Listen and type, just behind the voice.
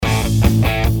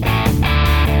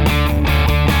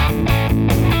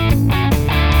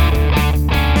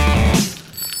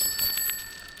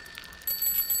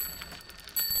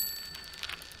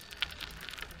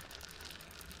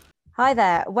Hi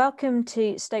there, welcome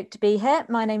to Stoked to be here.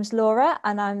 My name's Laura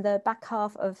and I'm the back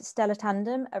half of Stella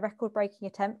Tandem, a record-breaking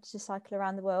attempt to cycle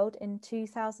around the world in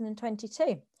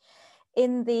 2022.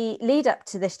 In the lead up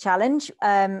to this challenge,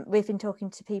 we've been talking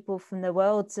to people from the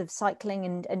worlds of cycling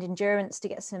and endurance to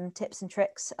get some tips and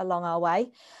tricks along our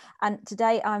way. And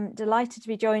today I'm delighted to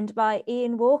be joined by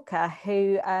Ian Walker,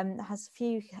 who has a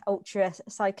few ultra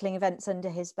cycling events under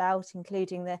his belt,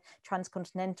 including the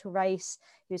Transcontinental Race.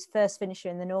 He was first finisher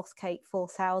in the North Cape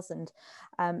 4000.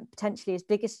 Potentially his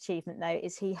biggest achievement, though,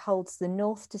 is he holds the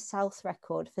north to south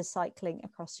record for cycling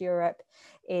across Europe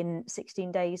in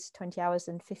 16 days, 20 hours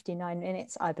and 59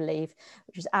 minutes, I believe,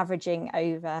 which is averaging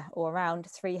over or around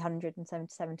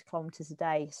 377 kilometers a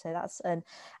day. So that's an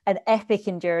epic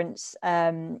endurance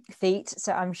feat.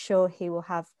 So I'm sure he will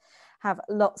have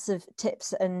lots of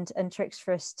tips and tricks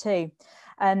for us too.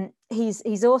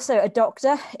 He's also a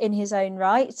doctor in his own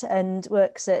right and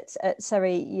works at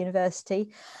Surrey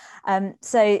University.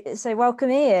 So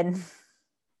welcome, Ian.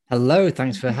 Hello,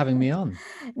 thanks for having me on.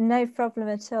 No problem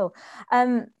at all.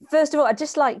 First of all, I'd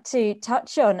just like to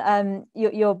touch on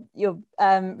your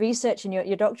research and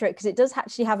your doctorate, because it does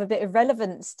actually have a bit of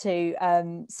relevance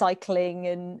to cycling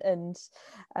and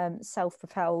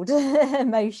self-propelled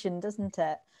motion, doesn't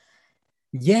it?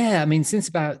 Yeah, I mean, since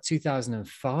about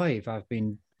 2005, I've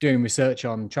been doing research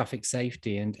on traffic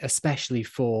safety and especially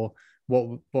for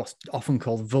what's often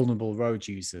called vulnerable road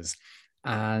users.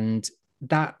 And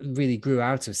that really grew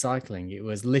out of cycling. It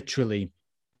was literally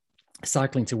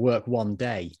cycling to work one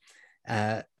day.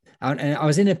 And I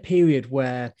was in a period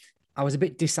where I was a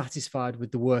bit dissatisfied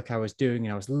with the work I was doing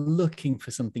and I was looking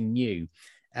for something new.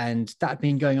 And that had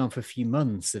been going on for a few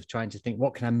months of trying to think,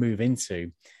 what can I move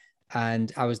into?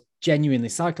 And I was genuinely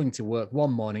cycling to work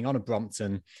one morning on a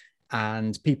Brompton,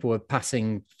 and people were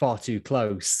passing far too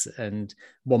close. And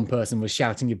one person was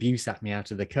shouting abuse at me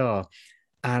out of the car.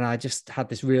 And I just had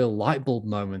this real light bulb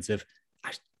moment of,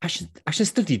 I should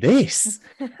study this.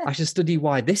 I should study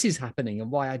why this is happening and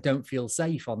why I don't feel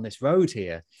safe on this road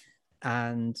here.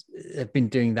 And I've been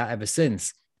doing that ever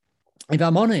since. If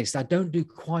I'm honest, I don't do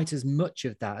quite as much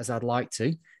of that as I'd like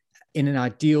to. In an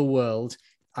ideal world,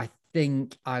 I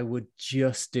think I would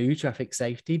just do traffic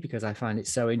safety because I find it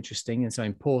so interesting and so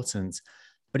important,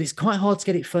 but it's quite hard to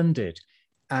get it funded.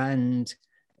 And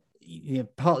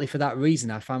partly for that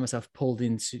reason, I find myself pulled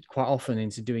into quite often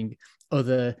into doing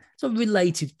other sort of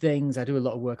related things. I do a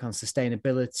lot of work on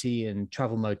sustainability and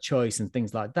travel mode choice and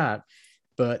things like that.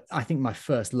 But I think my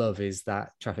first love is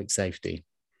that traffic safety.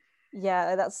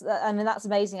 Yeah, that's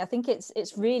amazing. I think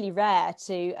it's really rare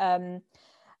to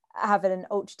have an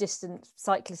ultra distant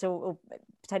cyclist or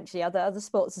potentially other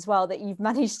sports as well that you've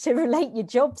managed to relate your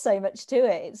job so much to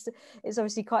it. It's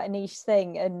obviously quite a niche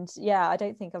thing, and yeah, I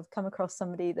don't think I've come across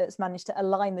somebody that's managed to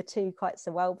align the two quite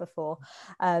so well before.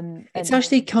 It's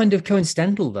actually kind of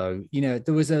coincidental though.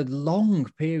 There was a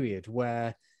long period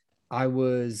where I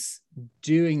was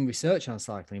doing research on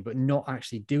cycling but not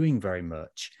actually doing very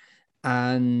much.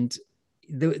 And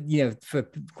for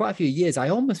quite a few years I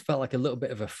almost felt like a little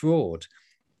bit of a fraud,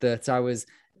 that I was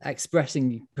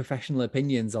expressing professional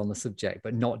opinions on the subject,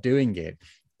 but not doing it.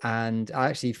 And I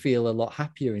actually feel a lot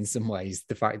happier in some ways,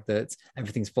 the fact that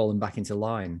everything's fallen back into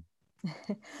line.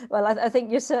 Well, I think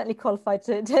you're certainly qualified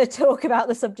to talk about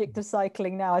the subject of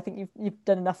cycling now. I think you've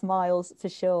done enough miles for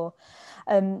sure.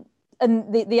 And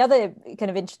the other kind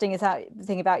of interesting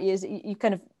thing about you is you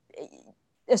kind of,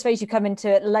 I suppose you come into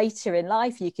it later in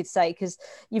life, you could say, because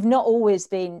you've not always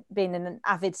been an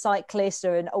avid cyclist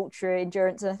or an ultra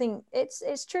endurance. And I think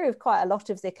it's true of quite a lot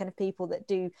of the kind of people that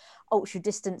do ultra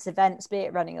distance events, be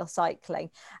it running or cycling.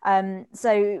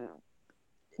 So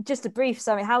just a brief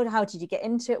summary, how did you get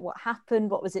into it? What happened?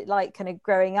 What was it like kind of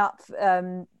growing up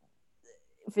for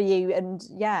you? And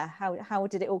yeah, how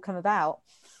did it all come about?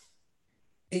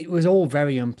 It was all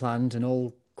very unplanned and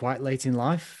all quite late in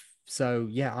life. So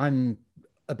yeah, I'm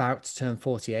about to turn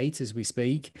 48 as we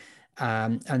speak.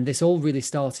 And this all really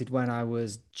started when I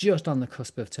was just on the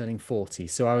cusp of turning 40.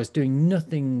 So I was doing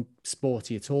nothing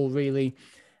sporty at all, really.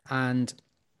 And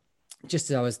just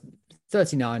as I was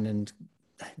 39 and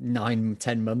 9,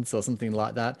 10 months or something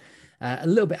like that, a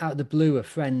little bit out of the blue, a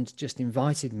friend just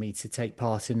invited me to take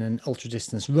part in an ultra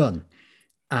distance run.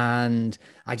 And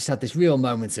I just had this real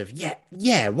moment of,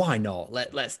 yeah, why not?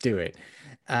 Let's do it.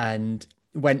 And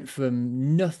went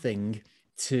from nothing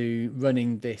to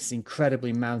running this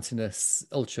incredibly mountainous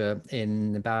ultra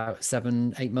in about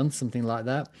 7, 8 months, something like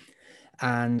that.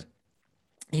 And,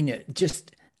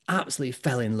 just absolutely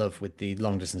fell in love with the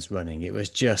long distance running. It was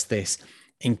just this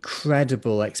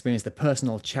incredible experience, the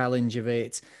personal challenge of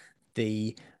it,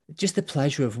 the just the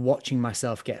pleasure of watching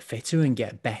myself get fitter and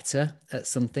get better at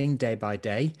something day by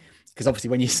day. Because obviously,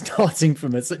 when you're starting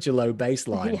from such a low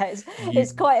baseline, Yeah,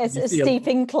 it's quite you a see steep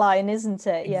incline, isn't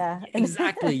it? Yeah.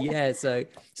 exactly, yeah. So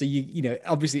you know,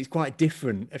 obviously, it's quite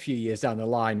different a few years down the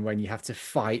line when you have to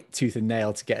fight tooth and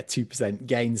nail to get a 2%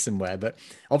 gain somewhere. But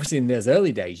obviously, in those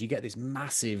early days, you get this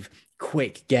massive,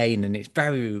 quick gain, and it's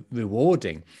very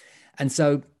rewarding. And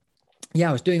so yeah,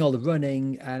 I was doing all the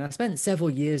running and I spent several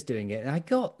years doing it and I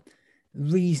got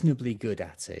reasonably good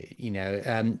at it. You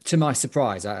know, to my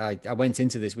surprise, I went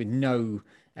into this with no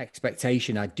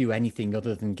expectation I'd do anything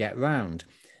other than get round.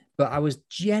 But I was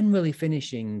generally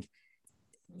finishing,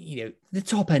 you know, the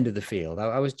top end of the field.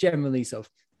 I was generally sort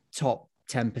of top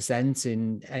 10%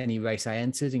 in any race I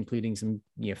entered, including some,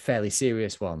 you know, fairly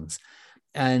serious ones.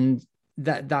 And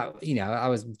that, you know, I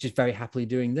was just very happily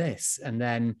doing this. And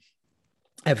then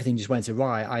everything just went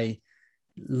awry. I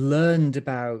learned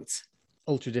about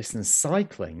ultra distance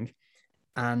cycling,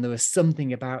 and there was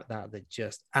something about that that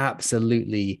just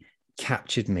absolutely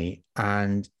captured me.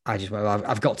 And I just went, well,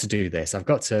 I've got to do this. I've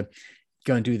got to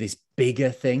go and do this bigger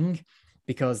thing,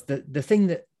 because the thing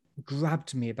that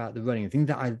grabbed me about the running, the thing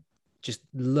that I just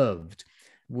loved,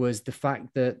 was the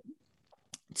fact that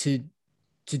to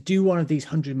do one of these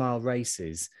 100-mile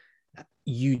races,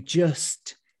 you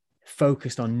just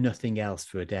focused on nothing else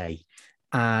for a day.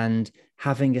 And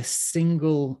having a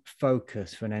single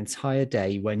focus for an entire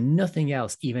day where nothing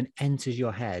else even enters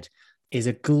your head is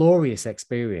a glorious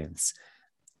experience.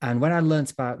 And when I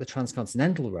learned about the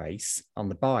transcontinental race on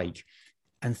the bike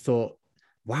and thought,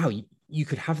 wow, you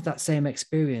could have that same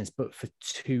experience, but for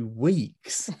 2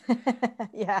 weeks,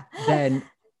 Yeah. then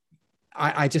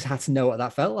I just had to know what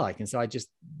that felt like. And so I just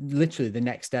literally the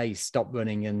next day stopped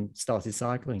running and started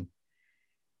cycling.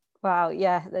 Wow,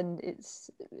 yeah, then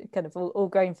it's kind of all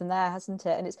grown from there, hasn't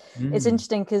it? And it's Mm.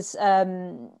 interesting because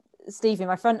Stevie,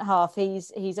 my front half,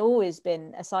 he's always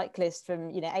been a cyclist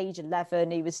from, you know, age 11.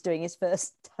 He was doing his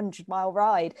first 100-mile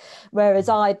ride, whereas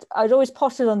I'd always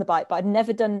potted on the bike, but I'd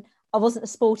never done. I wasn't a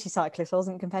sporty cyclist. I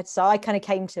wasn't competitive, so I kind of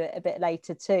came to it a bit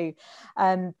later too.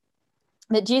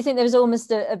 But do you think there was almost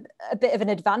a bit of an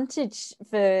advantage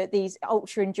for these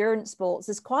ultra endurance sports?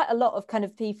 There's quite a lot of kind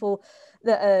of people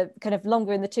that are kind of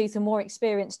longer in the tooth and more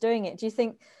experienced doing it. Do you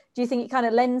think it kind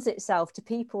of lends itself to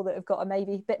people that have got a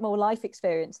maybe a bit more life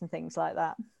experience and things like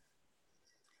that?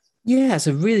 Yeah, it's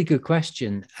a really good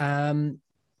question.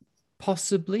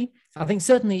 Possibly. I think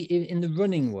certainly in the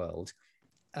running world,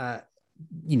 uh,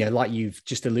 you know, like you've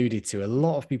just alluded to, a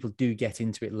lot of people do get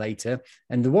into it later.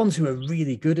 And the ones who are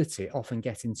really good at it often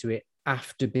get into it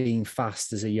after being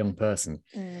fast as a young person.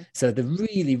 Mm. So the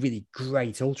really, really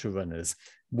great ultra runners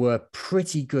were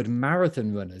pretty good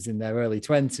marathon runners in their early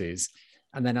 20s.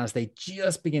 And then as they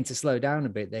just begin to slow down a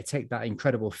bit, they take that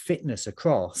incredible fitness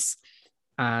across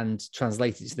and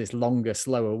translate it to this longer,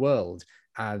 slower world,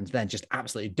 and then just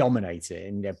absolutely dominate it.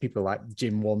 And you know, people like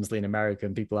Jim Walmsley in America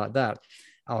and people like that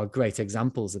are great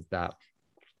examples of that.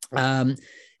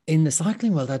 In the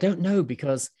cycling world, I don't know,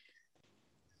 because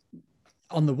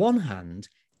on the one hand,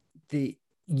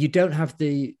 you don't have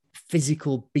the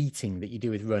physical beating that you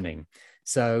do with running.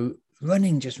 So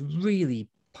running just really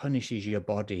punishes your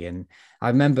body. And I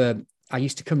remember I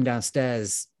used to come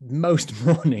downstairs most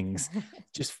mornings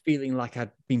just feeling like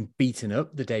I'd been beaten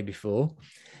up the day before.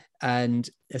 And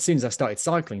as soon as I started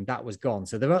cycling, that was gone.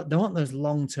 So there aren't those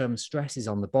long-term stresses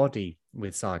on the body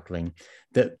with cycling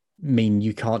that mean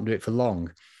you can't do it for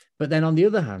long. But then on the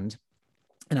other hand,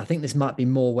 and I think this might be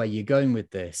more where you're going with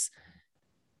this,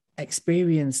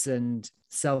 experience and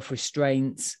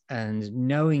self-restraint and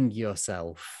knowing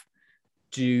yourself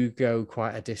do go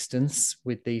quite a distance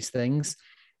with these things.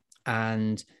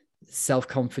 And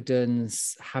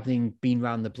self-confidence, having been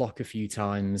around the block a few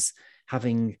times,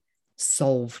 having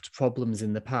solved problems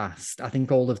in the past, I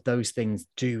think all of those things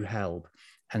do help.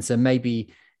 And so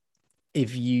maybe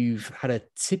if you've had a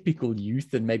typical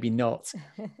youth and maybe not,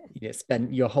 you know,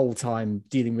 spent your whole time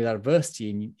dealing with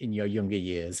adversity in your younger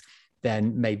years,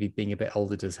 then maybe being a bit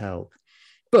older does help.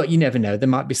 But you never know. There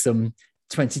might be some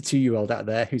 22-year-old out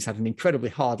there who's had an incredibly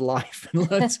hard life and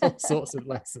learned all sorts of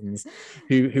lessons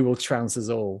who will trounce us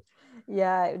all.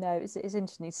 Yeah, no, it's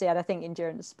interesting to see, and I think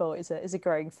endurance sport is a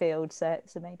growing field, so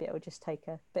maybe it will just take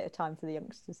a bit of time for the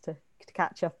youngsters to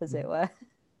catch up, as it were.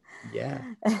 Yeah.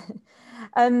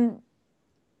 um,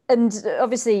 and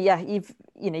obviously, yeah,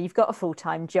 you've got a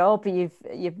full-time job.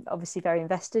 You're obviously very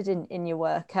invested in your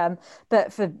work.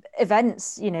 But for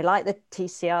events, you know, like the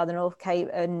TCR, the North Cape,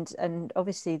 and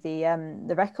obviously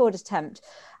the record attempt,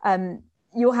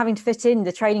 you're having to fit in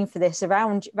the training for this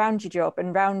around your job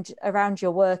and around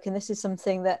your work, and this is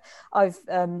something that I've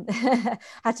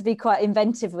had to be quite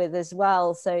inventive with as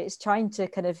well. So it's trying to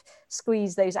kind of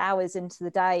squeeze those hours into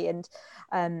the day. And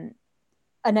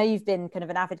I know you've been kind of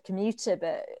an avid commuter,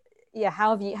 but yeah,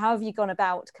 how have you gone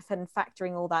about kind of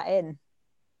factoring all that in?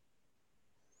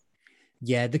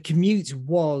 Yeah, the commute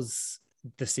was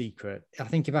the secret. I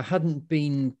think if I hadn't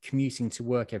been commuting to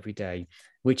work every day,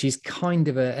 which is kind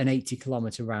of an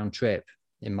 80-kilometer round trip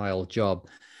in my old job,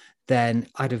 then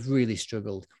I'd have really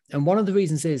struggled. And one of the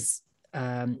reasons is,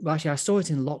 well, actually, I saw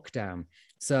it in lockdown.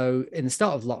 So in the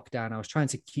start of lockdown, I was trying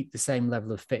to keep the same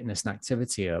level of fitness and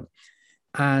activity up.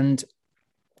 And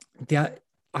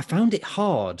I found it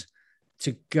hard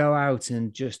to go out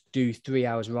and just do 3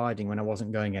 hours riding when I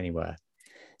wasn't going anywhere.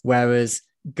 Whereas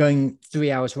going 3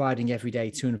 hours riding every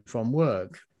day to and from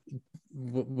work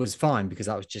was fine because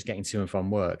I was just getting to and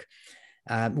from work.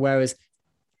 Whereas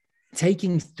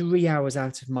taking 3 hours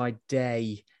out of my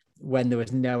day when there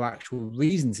was no actual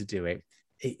reason to do it,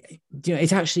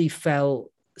 it actually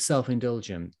felt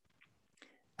self-indulgent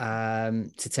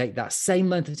to take that same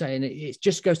length of time. And it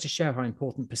just goes to show how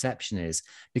important perception is,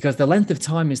 because the length of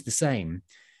time is the same,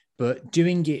 but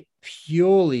doing it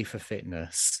purely for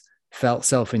fitness felt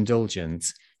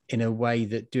self-indulgent in a way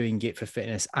that doing it for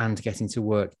fitness and getting to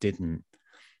work didn't.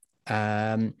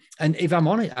 And if I'm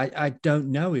honest, I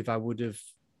don't know if I would have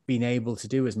been able to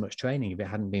do as much training if it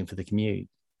hadn't been for the commute.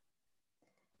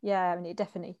 Yeah, I mean, it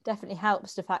definitely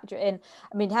helps to factor it in.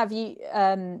 I mean, have you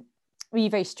were you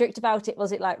very strict about it?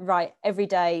 Was it like, right, every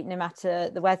day, no matter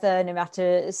the weather, no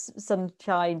matter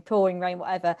sunshine, pouring rain,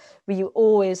 whatever, were you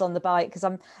always on the bike? Because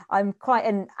I'm quite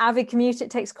an avid commuter.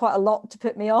 It takes quite a lot to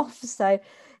put me off. So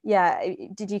yeah,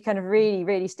 did you kind of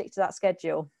really stick to that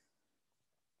schedule?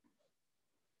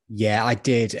 Yeah, I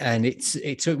did. And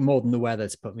it took more than the weather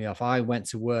to put me off. I went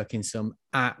to work in some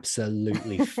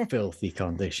absolutely filthy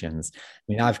conditions. I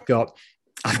mean, I've got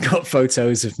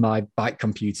photos of my bike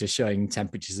computer showing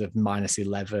temperatures of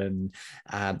 -11.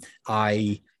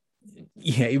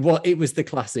 It was the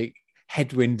classic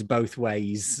headwind both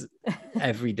ways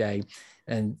every day.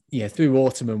 And through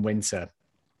autumn and winter,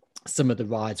 some of the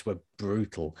rides were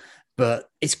brutal, but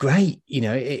it's great.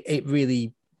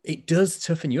 It does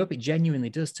toughen you up. It genuinely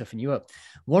does toughen you up.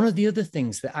 One of the other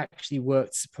things that actually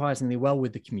worked surprisingly well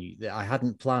with the commute that I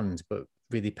hadn't planned but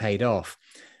really paid off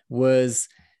was,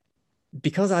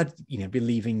 because I'd be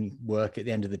leaving work at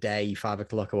the end of the day, 5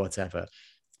 o'clock or whatever,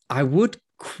 I would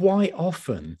quite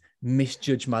often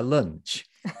misjudge my lunch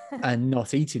and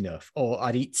not eat enough, or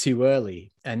I'd eat too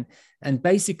early. And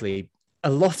basically a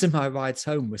lot of my rides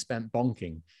home were spent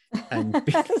bonking. And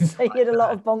so you had a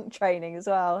lot of bonk training as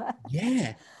well.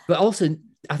 Yeah. But also,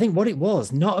 I think what it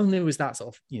was, not only was that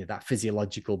sort of, that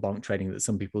physiological bonk training that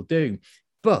some people do,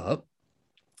 but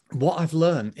what I've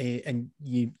learned, and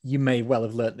you may well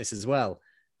have learned this as well,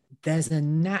 there's a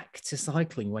knack to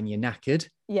cycling when you're knackered.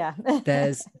 Yeah.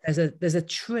 there's a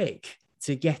trick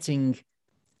to getting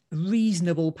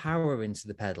reasonable power into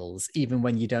the pedals, even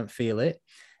when you don't feel it.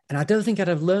 And I don't think I'd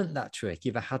have learned that trick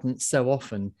if I hadn't so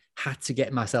often had to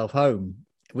get myself home,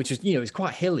 which was, it's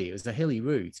quite hilly. It was a hilly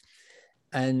route.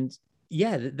 And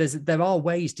yeah, there are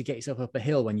ways to get yourself up a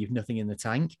hill when you've nothing in the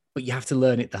tank, but you have to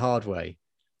learn it the hard way.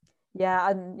 Yeah,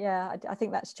 and I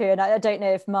think that's true. And I don't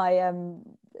know if my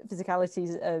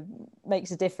physicality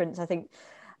makes a difference. I think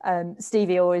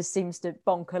Stevie always seems to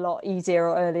bonk a lot easier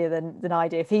or earlier than I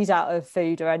do. If he's out of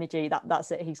food or energy, that's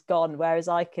it, he's gone. Whereas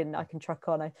I can truck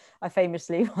on. I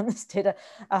famously once did a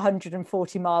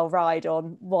 140-mile ride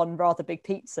on one rather big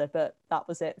pizza, but that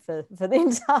was it for the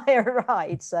entire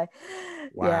ride. So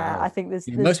wow. Yeah, I think there's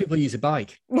most people use a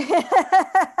bike.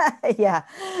 Yeah,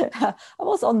 I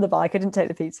was on the bike. I didn't take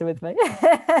the pizza with me.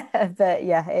 But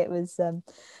yeah, it was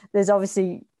there's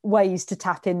obviously ways to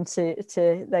tap into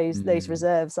those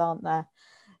reserves, aren't there?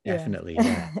 Definitely.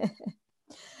 Yeah.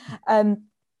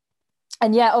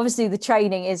 And yeah, obviously the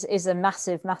training is a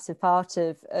massive part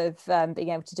of being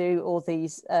able to do all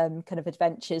these kind of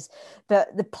adventures,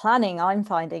 but the planning, I'm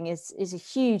finding, is a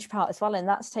huge part as well, and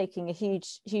that's taking a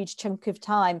huge chunk of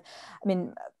time. I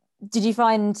mean, did you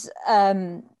find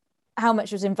how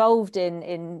much was involved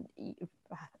in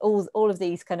all of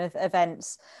these kind of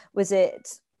events? Was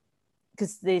it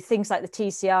because the things like the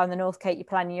TCR and the North Cape, you're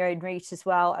planning your own route as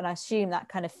well, and I assume that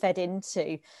kind of fed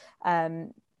into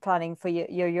planning for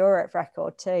your Europe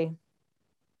record too?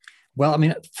 Well, I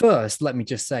mean, at first, let me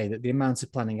just say that the amount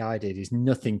of planning I did is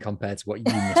nothing compared to what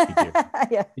you must be doing.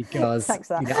 Yeah, because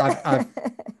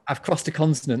I've crossed a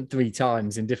continent 3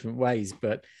 times in different ways,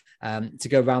 but To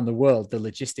go around the world, the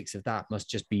logistics of that must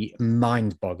just be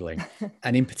mind-boggling.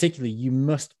 And in particular, you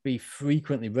must be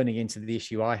frequently running into the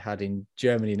issue I had in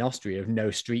Germany and Austria of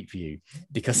no street view,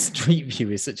 because street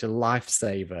view is such a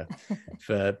lifesaver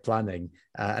for planning.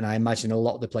 And I imagine a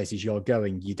lot of the places you're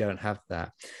going, you don't have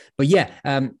that. But yeah,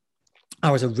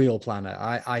 I was a real planner.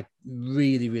 I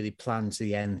really, really planned to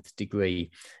the nth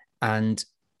degree. And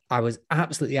I was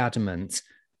absolutely adamant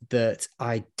that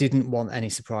I didn't want any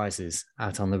surprises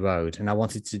out on the road. And I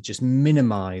wanted to just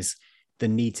minimize the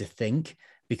need to think,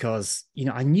 because, you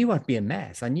know, I knew I'd be a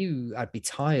mess. I knew I'd be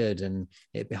tired and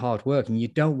it'd be hard work. And you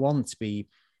don't want to be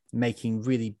making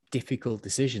really difficult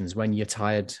decisions when you're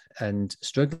tired and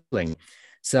struggling.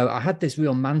 So I had this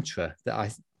real mantra that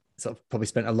I sort of probably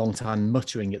spent a long time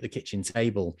muttering at the kitchen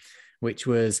table, which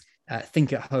was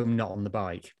think at home, not on the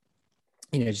bike.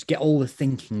 You know, just get all the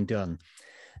thinking done.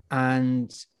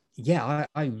 And yeah,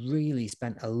 I really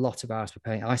spent a lot of hours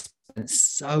preparing. I spent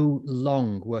so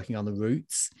long working on the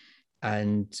routes,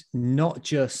 and not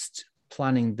just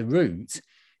planning the route,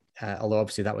 although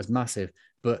obviously that was massive,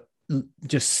 but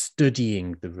just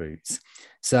studying the routes.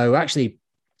 So actually,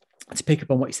 to pick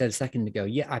up on what you said a second ago,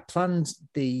 yeah, I planned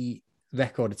the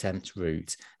record attempt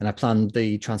route and I planned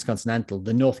the transcontinental.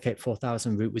 The North Cape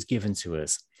 4000 route was given to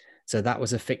us. So that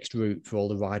was a fixed route for all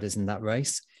the riders in that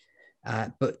race.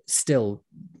 But still,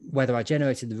 whether I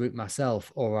generated the route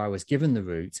myself or I was given the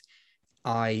route,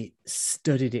 I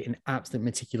studied it in absolute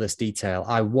meticulous detail.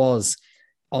 I was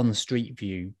on Street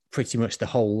View pretty much the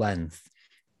whole length.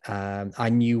 I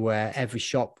knew where every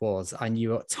shop was. I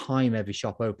knew what time every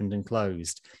shop opened and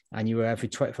closed. I knew where every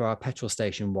 24-hour petrol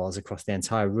station was across the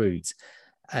entire route.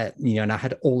 You know, and I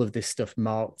had all of this stuff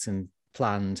marked and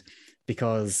planned,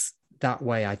 because that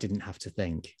way I didn't have to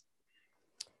think.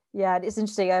 Yeah, it's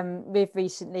interesting. We've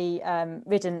recently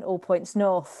ridden All Points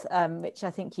North, which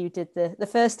I think you did the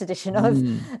first edition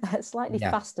of, slightly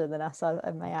faster than us,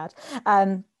 I may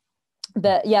add.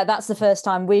 But yeah, that's the first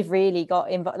time we've really got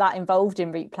that involved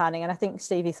in route planning. And I think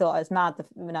Stevie thought I was mad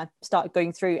when I started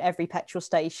going through every petrol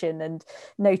station and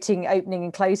noting opening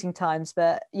and closing times.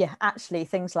 But yeah, actually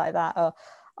things like that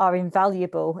are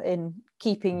invaluable in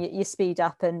keeping your speed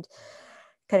up and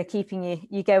kind of keeping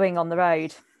you going on the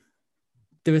road.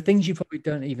 There are things you probably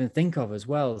don't even think of as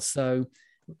well. So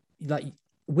like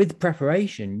with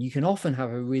preparation, you can often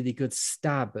have a really good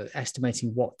stab at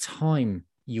estimating what time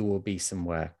you will be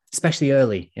somewhere, especially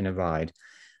early in a ride.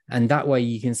 And that way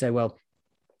you can say, well,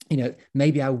 you know,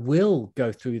 maybe I will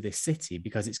go through this city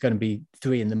because it's going to be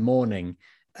 3 a.m.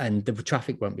 and the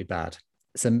traffic won't be bad.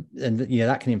 So, and you know,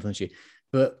 that can influence you.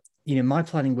 But, you know, my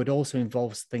planning would also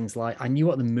involve things like I knew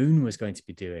what the moon was going to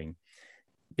be doing,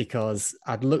 because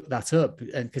I'd look that up,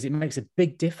 because it makes a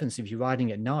big difference if you're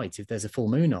riding at night, if there's a full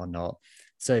moon or not.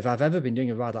 So if I've ever been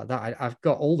doing a ride like that, I've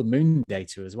got all the moon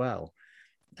data as well,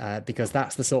 because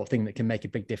that's the sort of thing that can make a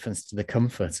big difference to the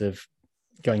comfort of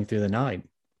going through the night.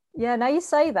 Yeah, now you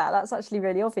say that, that's actually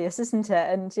really obvious, isn't it?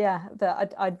 And yeah,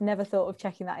 but I'd never thought of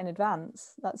checking that in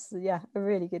advance. That's, yeah, a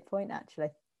really good point, actually.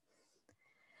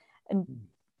 And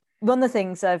one of the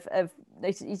things I've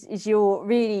noticed is you're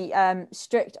really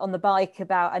strict on the bike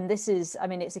about, and this is, I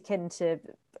mean, it's akin to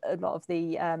a lot of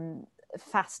the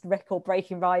fast record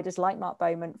breaking riders like Mark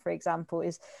Beaumont, for example,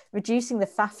 is reducing the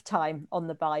faff time on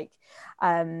the bike.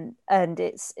 And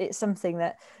it's something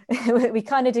that we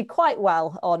kind of did quite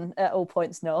well on at All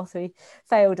Points North. We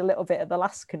failed a little bit at the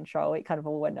last control. It kind of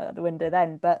all went out the window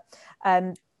then. But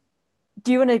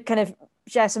do you want to kind of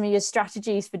share some of your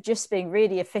strategies for just being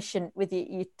really efficient with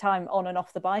your time on and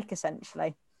off the bike,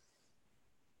 essentially?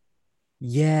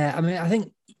 Yeah, I mean, I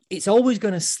think it's always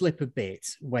going to slip a bit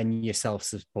when you're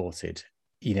self-supported.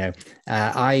 You know,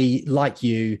 I, like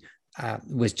you,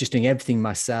 was just doing everything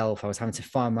myself. I was having to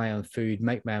find my own food,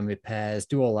 make my own repairs,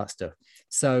 do all that stuff.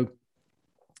 So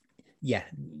yeah,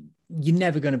 you're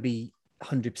never going to be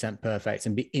 100% perfect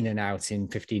and be in and out in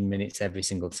 15 minutes every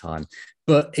single time,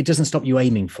 but it doesn't stop you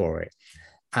aiming for it.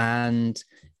 And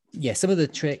yeah, some of the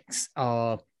tricks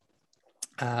are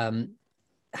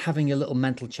having a little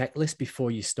mental checklist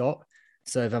before you stop.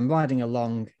 So if I'm riding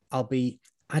along, I'll be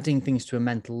adding things to a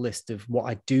mental list of what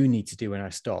I do need to do when I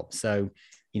stop. So,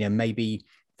 you know, maybe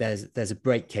there's a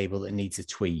brake cable that needs a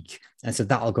tweak, and so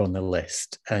that'll go on the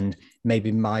list. And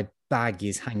maybe my bag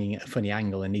is hanging at a funny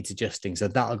angle and needs adjusting, so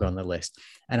that'll go on the list.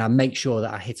 And I make sure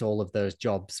that I hit all of those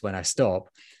jobs when I stop,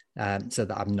 so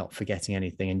that I'm not forgetting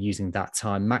anything and using that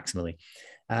time maximally.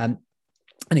 And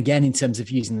again, in terms of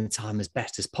using the time as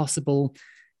best as possible,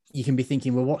 you can be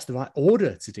thinking, well, what's the right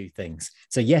order to do things?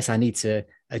 So yes, I need to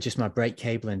adjust my brake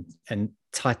cable and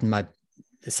tighten my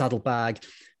saddle bag,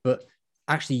 but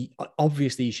actually,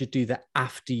 obviously, you should do that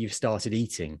after you've started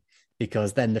eating,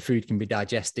 because then the food can be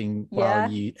digesting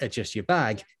while you adjust your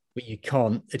bag, but you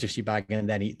can't adjust your bag and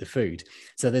then eat the food.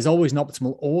 So there's always an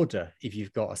optimal order if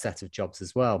you've got a set of jobs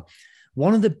as well.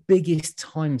 One of the biggest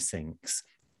time sinks,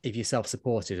 if you're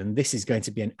self-supported, and this is going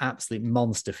to be an absolute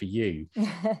monster for you,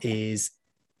 is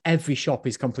every shop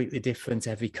is completely different.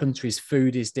 Every country's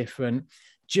food is different.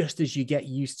 Just as you get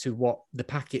used to what the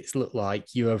packets look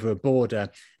like, you're over a border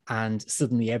and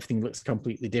suddenly everything looks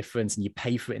completely different and you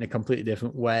pay for it in a completely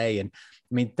different way. And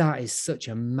I mean, that is such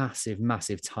a massive,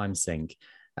 massive time sink.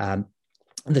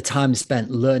 The time spent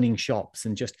learning shops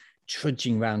and just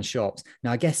trudging around shops.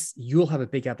 Now, I guess you'll have a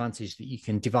big advantage that you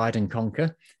can divide and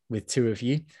conquer with two of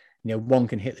you. You know, one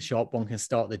can hit the shop, one can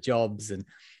start the jobs, and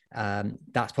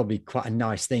that's probably quite a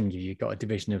nice thing if you've got a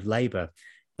division of labor.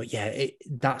 But yeah,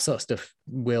 that sort of stuff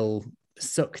will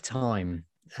suck time,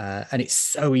 and it's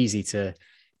so easy to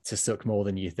suck more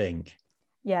than you think.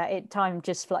 Yeah, time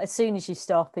just flies as soon as you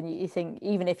stop, and you think,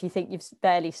 even if you think you've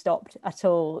barely stopped at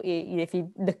all, if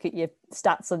you look at your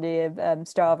stats on your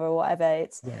Strava or whatever,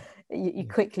 you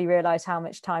quickly realize how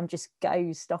much time just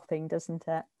goes stopping, doesn't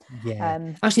it?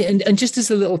 Yeah, actually, and just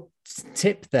as a little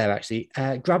tip there, actually,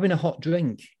 grabbing a hot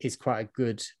drink is quite a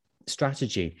good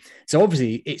strategy. So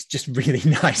obviously it's just really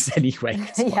nice anyway.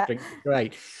 Hot drinks are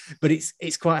great, but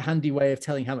it's quite a handy way of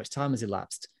telling how much time has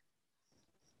elapsed.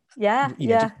 Just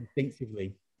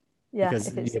instinctively. Because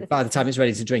by the time it's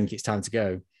ready to drink, it's time to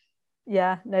go.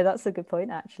 Yeah, no, that's a good point,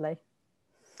 actually.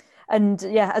 And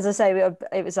yeah, as I say,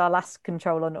 it was our last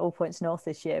control on All Points North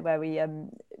this year, where we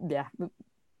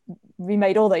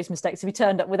made all those mistakes. We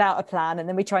turned up without a plan, and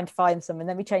then we tried to find some, and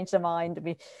then we changed our mind, and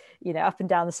we up and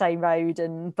down the same road.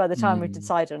 And by the time we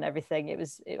decided on everything,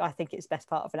 I think it's best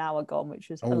part of an hour gone, which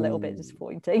was a little bit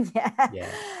disappointing.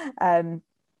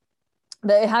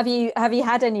 But have you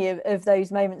had any of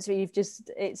those moments where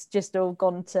it's just all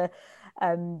gone to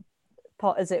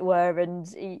pot, as it were, and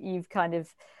you've kind of,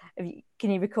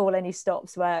 can you recall any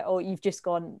stops where, or you've just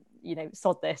gone,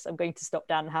 sod this, I'm going to stop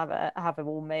down and have a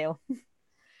warm meal?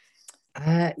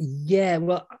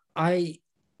 Well,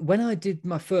 when I did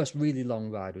my first really long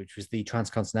ride, which was the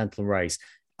Transcontinental race,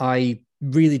 I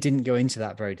really didn't go into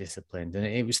that very disciplined, and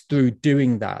it was through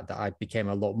doing that I became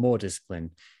a lot more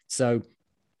disciplined. So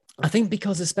I think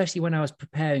because, especially when I was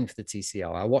preparing for the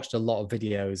TCR, I watched a lot of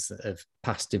videos of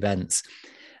past events.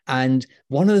 And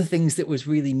one of the things that was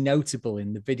really notable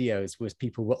in the videos was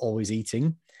people were always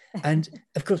eating. And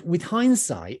of course, with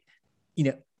hindsight,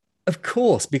 of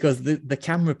course, because the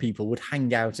camera people would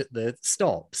hang out at the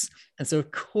stops. And so, of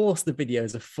course, the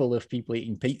videos are full of people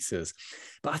eating pizzas.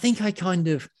 But I think I kind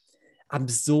of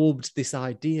absorbed this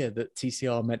idea that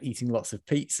TCR meant eating lots of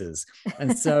pizzas.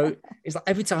 And so it's like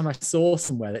every time I saw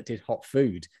somewhere that did hot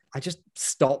food, I just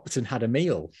stopped and had a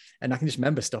meal. And I can just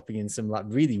remember stopping in some like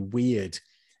really weird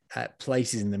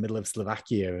places in the middle of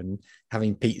Slovakia and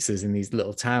having pizzas in these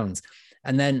little towns.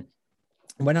 And then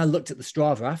when I looked at the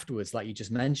Strava afterwards, like you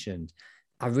just mentioned,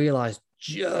 I realized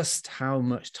just how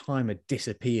much time had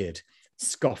disappeared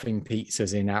scoffing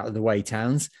pizzas in out of the way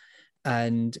towns.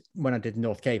 And when I did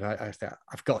North Cape, I thought,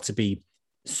 I've got to be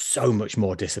so much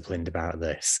more disciplined about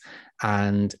this,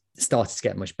 and started to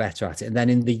get much better at it. And then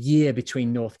in the year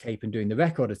between North Cape and doing the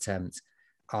record attempt,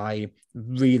 I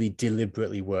really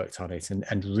deliberately worked on it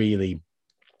and really,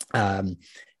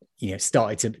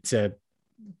 started to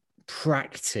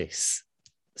practice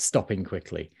stopping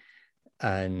quickly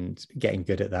and getting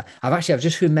good at that. I've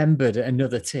just remembered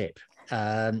another tip.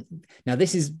 Now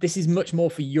this is much more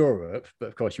for Europe, but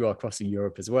of course you are crossing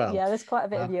Europe as well. Yeah, there's quite a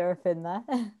bit of Europe in there.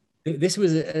 This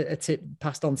was a tip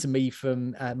passed on to me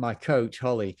from my coach,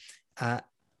 Holly.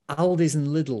 Aldi's and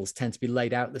Lidl's tend to be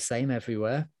laid out the same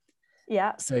everywhere.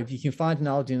 Yeah. So if you can find an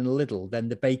Aldi and a Lidl, then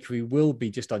the bakery will be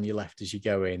just on your left as you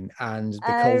go in, and the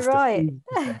Coles. Right.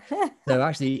 So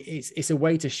actually, it's a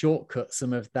way to shortcut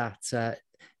some of that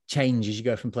change as you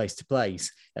go from place to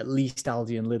place. At least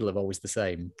Aldi and Lidl are always the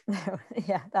same.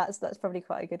 Yeah, that's probably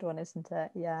quite a good one, isn't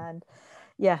it? Yeah, and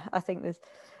yeah, I think we'll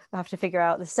have to figure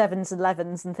out the 7s and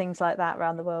 11s and things like that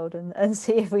around the world and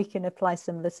see if we can apply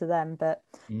similar to them. But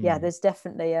yeah, there's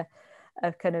definitely a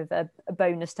kind of a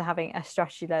bonus to having a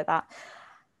strategy like that.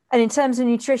 And in terms of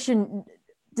nutrition,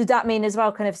 did that mean as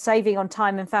well kind of saving on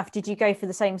time and faff? Did you go for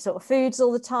the same sort of foods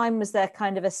all the time? Was there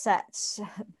kind of a set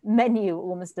menu,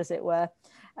 almost as it were,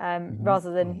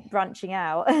 rather than branching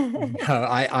out? No,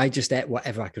 I just ate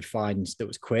whatever I could find that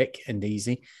was quick and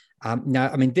easy. Now,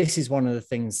 I mean, this is one of the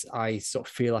things I sort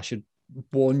of feel I should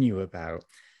warn you about.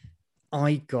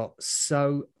 I got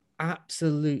so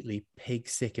absolutely pig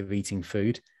sick of eating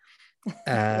food.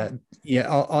 And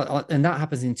that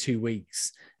happens in 2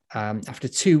 weeks. After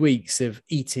 2 weeks of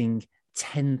eating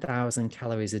 10,000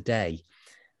 calories a day,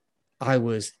 I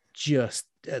was just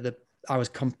I was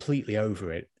completely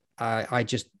over it. I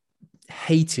just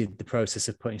hated the process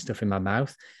of putting stuff in my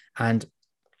mouth, and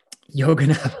you're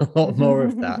going to have a lot more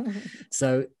of that.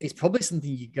 So it's probably something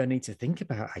you're going to need to think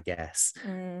about, I guess,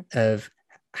 of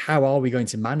how are we going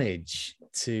to manage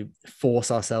to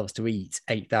force ourselves to eat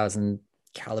 8,000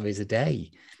 calories a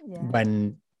day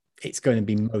when it's going to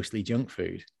be mostly junk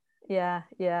food. Yeah.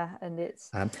 And it's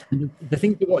the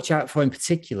thing to watch out for in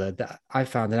particular that I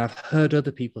found, and I've heard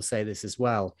other people say this as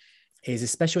well, is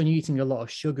especially when you're eating a lot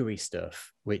of sugary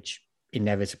stuff, which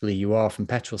inevitably you are from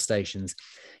petrol stations,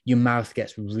 your mouth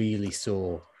gets really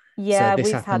sore. Yeah, so this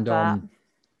we've happened had that. on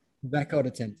record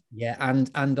attempt,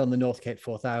 and on the North Cape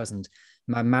 4000.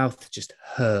 My mouth just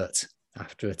hurt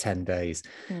after 10 days.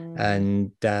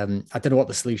 And I don't know what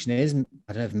the solution is.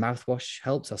 I don't know if mouthwash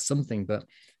helps or something, but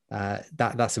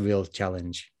that's a real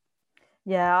challenge.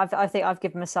 Yeah, I think I've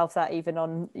given myself that even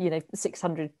on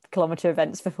 600-kilometer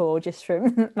events before, just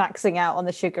from maxing out on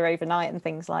the sugar overnight and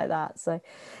things like that. So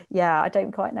yeah, I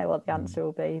don't quite know what the answer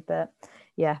will be, but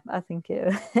yeah, I think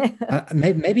it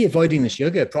maybe avoiding the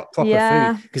sugar, proper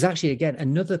Yeah. food, because actually, again,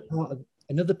 another part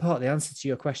of the answer to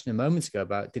your question a moment ago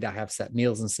about did I have set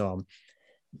meals and so on,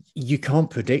 you can't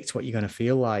predict what you're going to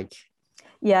feel like.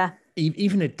 Yeah.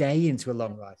 Even a day into a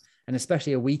long ride, and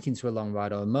especially a week into a long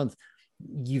ride or a month,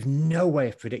 you've no way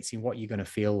of predicting what you're going to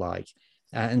feel like.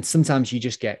 And sometimes you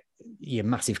just get your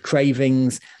massive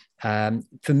cravings.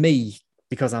 For me,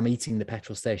 because I'm eating the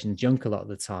petrol station junk a lot of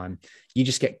the time, you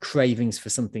just get cravings for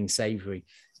something savory.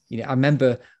 I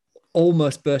remember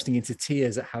almost bursting into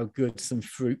tears at how good some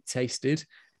fruit tasted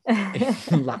in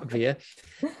Latvia.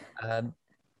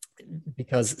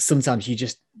 Because sometimes you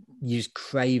just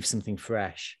crave something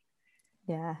fresh.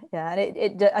 Yeah.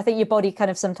 And I think your body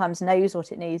kind of sometimes knows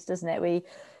what it needs, doesn't it? We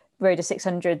rode a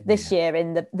 600 this year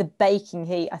in the baking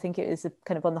heat. I think it was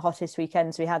kind of one of the hottest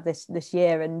weekends we had this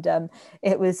year, and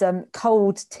it was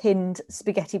cold tinned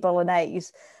spaghetti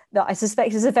bolognese that I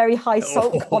suspect is a very high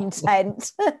salt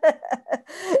content,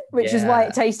 which is why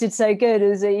it tasted so good.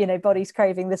 As body's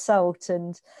craving the salt,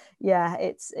 and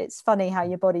it's funny how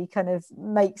your body kind of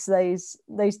makes those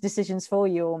decisions for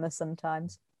you almost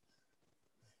sometimes.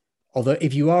 Although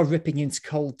if you are ripping into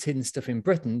cold tin stuff in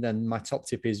Britain, then my top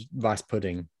tip is rice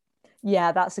pudding.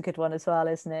 Yeah, that's a good one as well,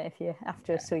 isn't it? If you're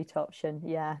after a sweet option,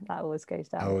 that always goes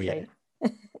down the treat.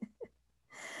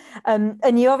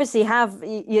 And you obviously have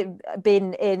you've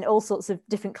been in all sorts of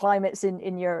different climates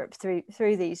in Europe through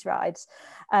these rides.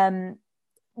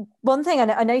 One thing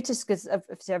I noticed, because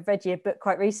I've read your book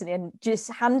quite recently, and just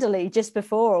handily just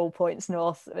before All Points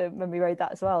North, when we rode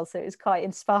that as well, so it was quite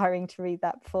inspiring to read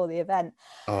that before the event.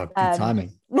 Oh, good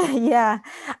timing. Yeah.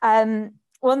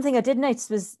 One thing I did notice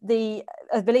was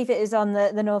I believe it is on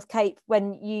the North Cape,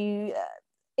 when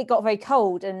it got very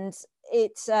cold, and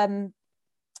it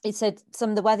said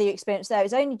some of the weather you experienced there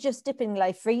is only just dipping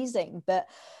below freezing, but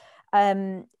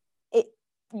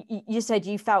you said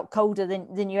you felt colder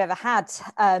than you ever had,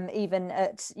 even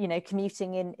at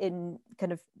commuting in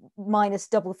kind of minus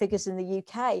double figures in the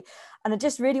UK. And I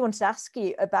just really wanted to ask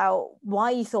you about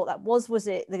why you thought that was. Was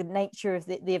it the nature of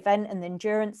the event and the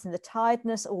endurance and the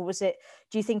tiredness, or do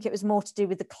you think it was more to do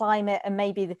with the climate, and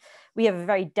maybe we have a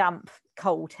very damp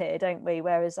cold here, don't we,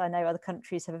 whereas I know other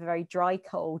countries have a very dry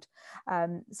cold.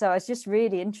 So I was just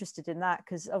really interested in that,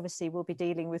 because obviously we'll be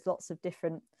dealing with lots of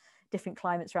different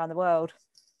climates around the world.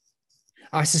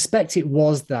 I suspect it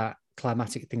was that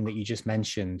climatic thing that you just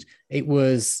mentioned. It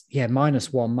was,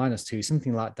 -1, -2,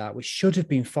 something like that, which should have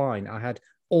been fine. I had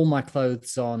all my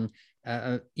clothes on.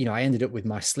 I ended up with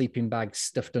my sleeping bag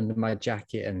stuffed under my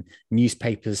jacket and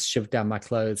newspapers shoved down my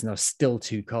clothes, and I was still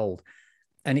too cold.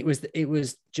 And it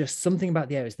was just something about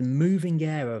the air. It's the moving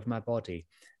air of my body.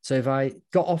 So if I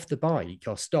got off the bike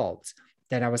or stopped,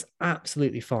 then I was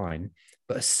absolutely fine.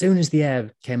 But as soon as the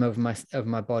air came over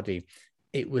my body,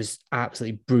 it was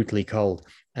absolutely brutally cold.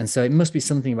 And so it must be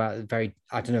something about I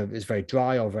don't know if it was very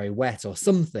dry or very wet or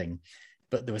something,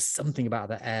 but there was something about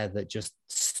the air that just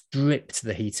stripped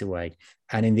the heat away.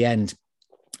 And in the end,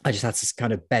 I just had to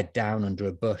kind of bed down under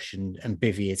a bush and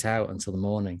bivvy it out until the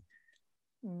morning.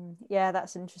 Yeah,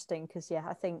 that's interesting, because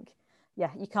I think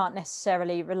you can't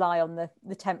necessarily rely on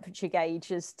the temperature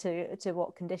gauge as to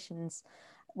what conditions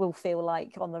will feel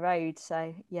like on the road.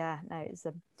 So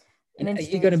no, an Are you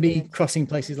interesting going to be experience. crossing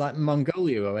places like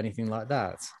Mongolia or anything like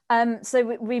that?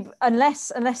 So we've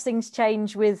unless things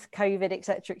change with COVID,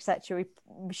 etc.,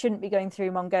 we shouldn't be going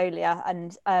through Mongolia,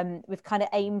 and we've kind of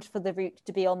aimed for the route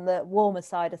to be on the warmer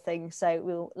side of things. So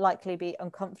we'll likely be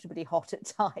uncomfortably hot at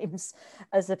times,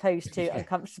 as opposed to Yeah.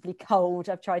 uncomfortably cold.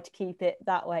 I've tried to keep it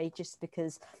that way, just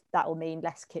because that will mean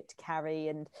less kit to carry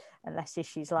and less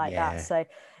issues like that. Yeah. So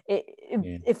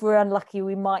Yeah. if we're unlucky,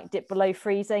 we might dip below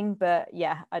freezing, but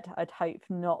yeah, I'd hope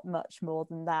not much more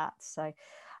than that. So.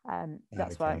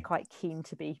 That's why I'm quite keen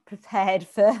to be prepared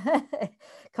for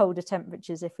colder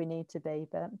temperatures if we need to be,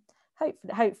 but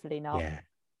hopefully not. Yeah.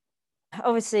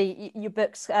 Obviously, your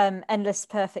book's Endless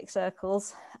Perfect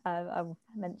Circles, I'll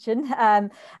mention,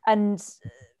 and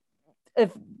a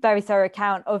very thorough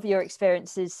account of your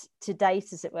experiences to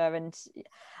date, as it were.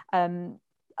 And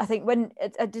I think when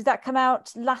did that come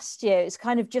out last year? It's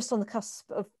kind of just on the cusp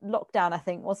of lockdown, I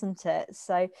think, wasn't it?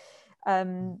 So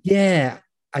yeah,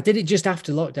 I did it just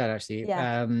after lockdown, actually.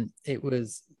 Yeah. It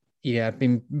was, yeah, I've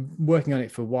been working on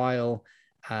it for a while.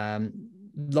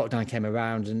 Lockdown came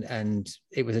around and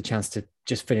it was a chance to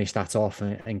just finish that off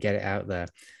and get it out there.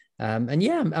 And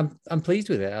yeah, I'm pleased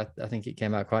with it. I think it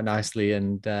came out quite nicely,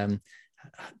 and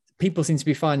people seem to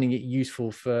be finding it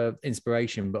useful for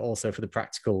inspiration, but also for the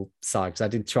practical side. Because I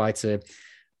did try to,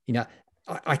 you know,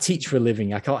 I teach for a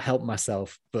living. I can't help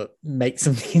myself but make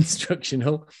something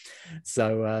instructional.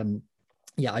 So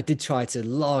yeah, I did try to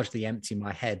largely empty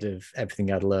my head of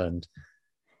everything I'd learned.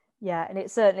 Yeah, and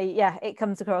it's certainly, yeah, it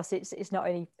comes across. It's not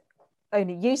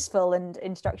only useful and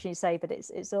instruction, you say, but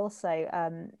it's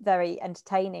also very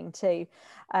entertaining too.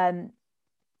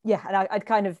 Yeah, and I'd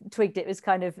kind of twigged it was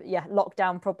kind of, yeah,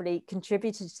 lockdown probably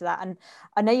contributed to that. And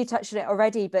I know you touched on it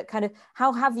already, but kind of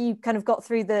how have you kind of got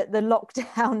through the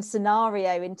lockdown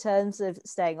scenario in terms of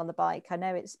staying on the bike? I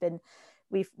know it's been,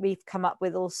 we've come up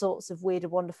with all sorts of weird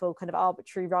and wonderful kind of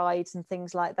arbitrary rides and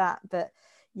things like that, but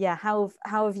yeah, how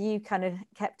have you kind of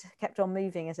kept on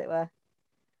moving, as it were?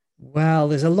 Well,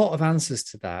 there's a lot of answers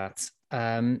to that.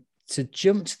 To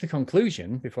jump to the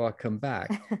conclusion before I come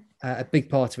back, a big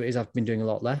part of it is I've been doing a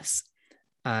lot less.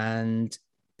 And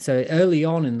so early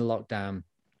on in the lockdown,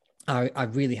 I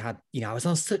really had, I was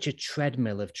on such a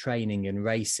treadmill of training and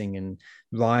racing and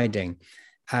riding.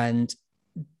 And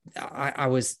I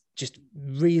was just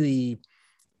really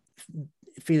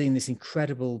feeling this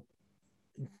incredible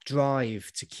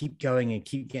drive to keep going and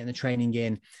keep getting the training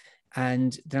in.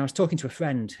 And then I was talking to a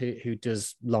friend who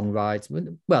does long rides.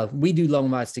 Well, we do long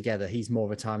rides together. He's more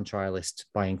of a time trialist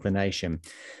by inclination.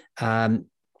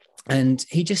 And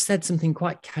he just said something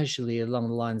quite casually along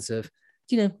the lines of,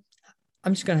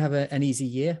 I'm just going to have an easy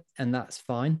year and that's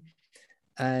fine.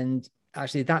 And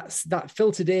actually that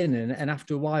filtered in. And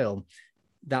after a while,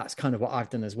 that's kind of what I've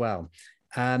done as well.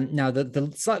 Now,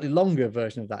 the slightly longer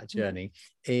version of that journey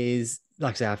is,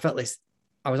 like I say,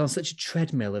 I was on such a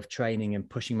treadmill of training and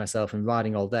pushing myself and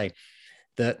riding all day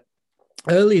that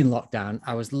early in lockdown,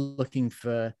 I was looking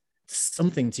for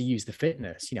something to use the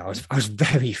fitness. I was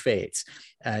very fit.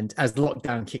 And as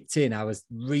lockdown kicked in, I was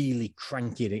really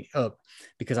cranking it up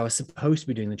because I was supposed to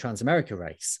be doing the Transamerica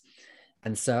race.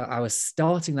 And so I was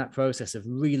starting that process of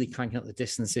really cranking up the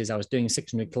distances. I was doing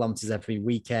 600 kilometers every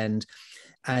weekend.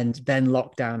 And then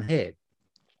lockdown hit.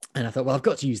 And I thought, well, I've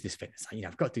got to use this fitness.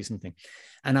 I've got to do something.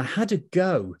 And I had to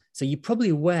go. So you're probably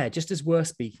aware, just as we're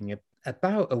speaking,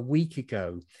 about a week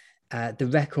ago, the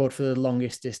record for the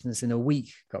longest distance in a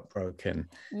week got broken.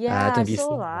 Yeah, I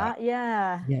saw that.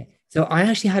 Yeah. So I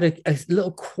actually had a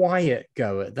little quiet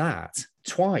go at that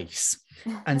twice.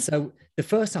 And so the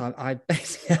first time I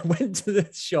basically went to the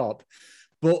shop,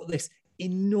 bought this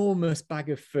enormous bag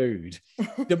of food,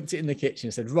 dumped it in the kitchen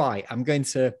and said, right, I'm going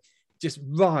to just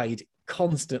ride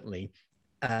constantly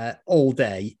all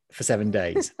day for 7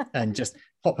 days and just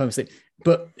hop home and sleep.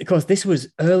 But of course, this was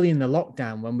early in the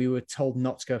lockdown when we were told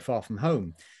not to go far from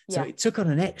home. So it took on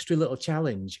an extra little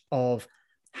challenge of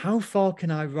how far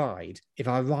can I ride if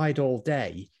I ride all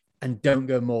day and don't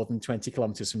go more than 20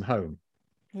 kilometers from home?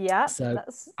 Yeah. So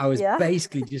I was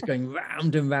basically just going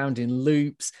round and round in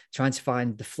loops, trying to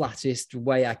find the flattest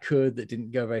way I could that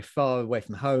didn't go very far away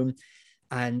from home.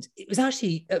 And it was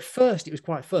actually, at first, it was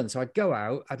quite fun. So I'd go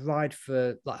out, I'd ride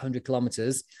for like 100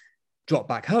 kilometers, drop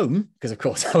back home, because of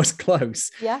course I was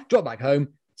close, drop back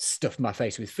home, stuff my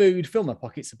face with food, fill my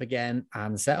pockets up again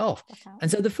and set off. And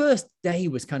so the first day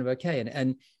was kind of okay.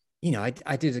 And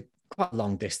I did a quite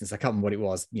long distance. I can't remember what it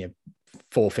was,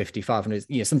 450,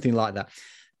 500, something like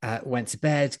that. Went to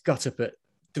bed, got up at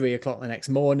 3 o'clock the next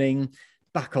morning,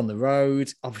 back on the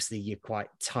road. Obviously, you're quite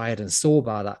tired and sore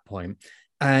by that point.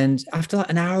 And after like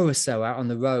an hour or so out on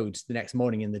the road the next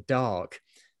morning in the dark,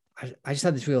 I just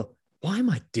had this real, why am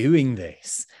I doing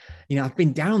this? I've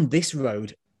been down this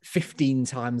road 15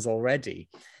 times already.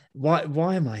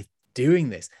 Why am I doing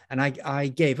this? And I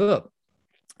gave up,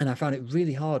 and I found it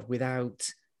really hard without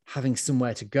having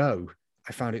somewhere to go.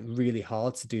 I found it really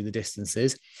hard to do the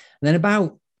distances. And then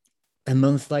about a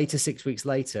month later, 6 weeks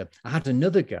later, I had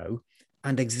another go,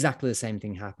 and exactly the same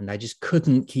thing happened. I just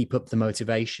couldn't keep up the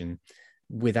motivation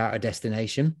without a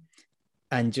destination.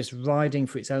 And just riding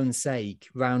for its own sake,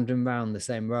 round and round the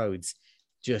same roads,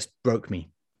 just broke me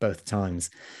both times.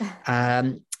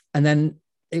 And then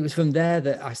it was from there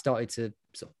that I started to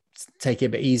sort of take it a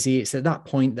bit easy. It's at that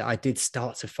point that I did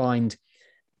start to find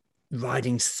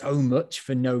riding so much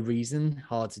for no reason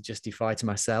hard to justify to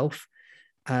myself.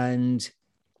 And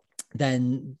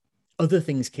then other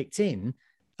things kicked in,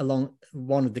 along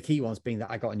one of the key ones being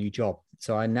that I got a new job.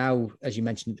 So I now, as you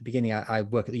mentioned at the beginning, I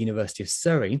work at the University of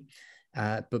Surrey.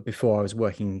 But before I was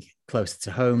working closer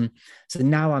to home. So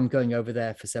now I'm going over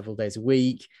there for several days a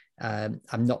week. I'm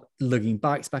not lugging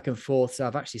bikes back and forth. So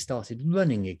I've actually started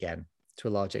running again to a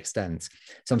large extent.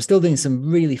 So I'm still doing some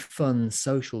really fun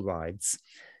social rides,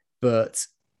 but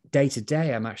day to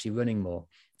day, I'm actually running more.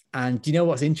 And do you know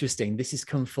what's interesting? This has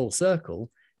come full circle,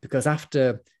 because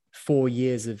after 4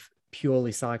 years of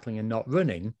purely cycling and not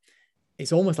running,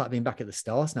 it's almost like being back at the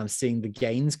start, and I'm seeing the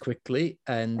gains quickly,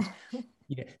 and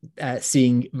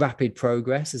seeing rapid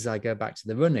progress as I go back to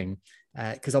the running,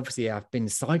 because obviously I've been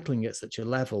cycling at such a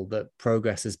level that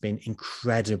progress has been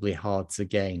incredibly hard to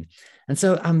gain. And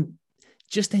so I'm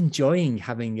just enjoying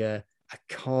having a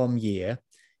calm year,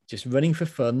 just running for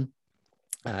fun,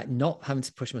 not having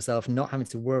to push myself, not having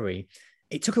to worry.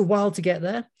 It took a while to get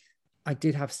there. I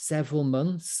did have several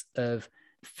months of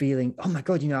feeling, oh my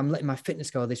God, I'm letting my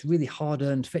fitness go, this really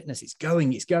hard-earned fitness, it's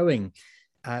going.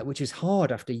 Which is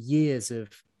hard after years of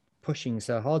pushing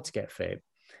so hard to get fit.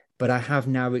 But I have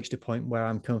now reached a point where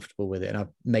I'm comfortable with it, and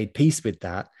I've made peace with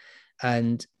that.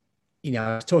 And,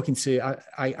 I was talking to,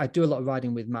 I do a lot of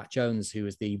riding with Matt Jones, who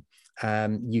was the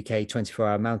UK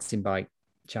 24-hour mountain bike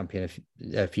champion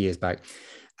a few years back.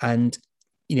 And,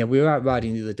 we were out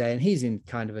riding the other day, and he's in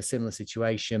kind of a similar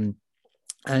situation.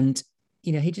 And,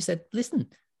 he just said, listen,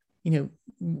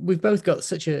 we've both got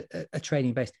such a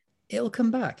training base. It'll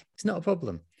come back. It's not a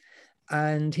problem.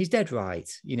 And he's dead right.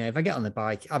 If I get on the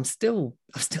bike, I've still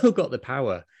got the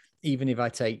power, even if I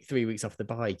take 3 weeks off the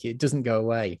bike, it doesn't go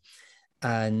away.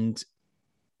 And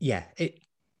yeah,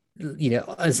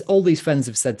 as all these friends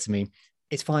have said to me,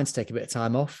 it's fine to take a bit of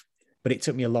time off, but it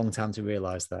took me a long time to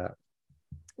realize that.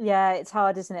 Yeah, it's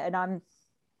hard, isn't it? And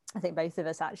I think both of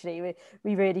us actually,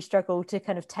 we really struggle to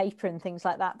kind of taper and things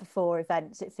like that before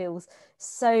events. It feels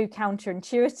so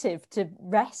counterintuitive to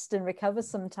rest and recover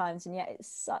sometimes, and yet it's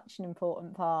such an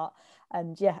important part.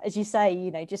 And yeah, as you say,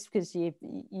 just because you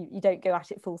don't go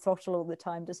at it full throttle all the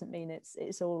time doesn't mean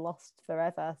it's all lost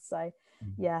forever. So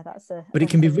yeah, but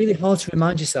it can be really hard to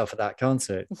remind yourself of that, can't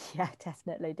it? Yeah,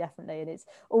 definitely. And it's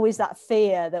always that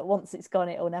fear that once it's gone,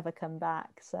 it will never come back.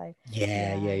 So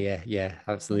yeah,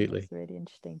 absolutely. It's really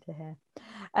interesting to hear.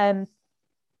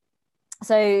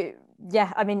 So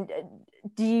yeah, I mean,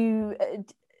 do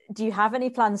you have any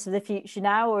plans for the future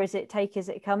now, or is it take as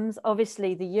it comes?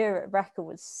 Obviously the Europe record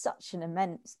was such an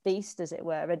immense beast, as it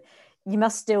were, and you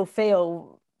must still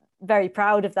feel very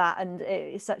proud of that, and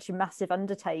it's such a massive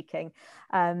undertaking.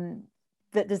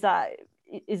 Is that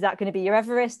going to be your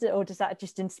Everest, or does that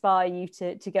just inspire you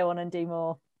to go on and do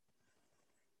more?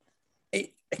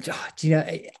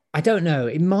 I don't know.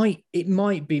 It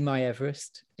might be my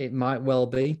Everest. It might well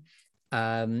be.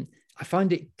 I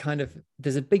find it kind of,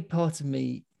 there's a big part of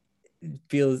me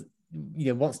feels,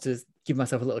 wants to give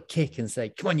myself a little kick and say,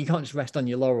 come on, you can't just rest on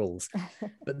your laurels.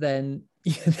 But then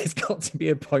there's got to be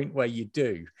a point where you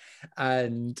do.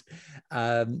 And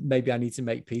maybe I need to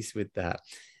make peace with that.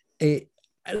 Like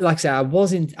I said, I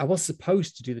was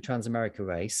supposed to do the Transamerica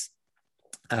race,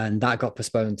 and that got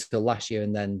postponed till last year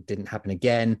and then didn't happen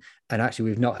again. And actually,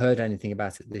 we've not heard anything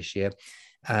about it this year.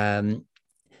 I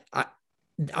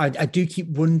do keep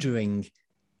wondering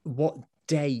what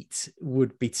date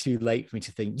would be too late for me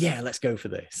to think, yeah, let's go for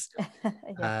this.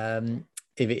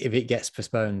 If it gets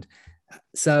postponed.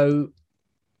 So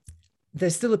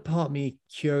there's still a part of me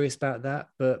curious about that,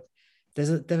 but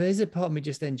there is a part of me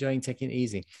just enjoying taking it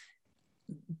easy.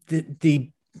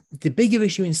 The bigger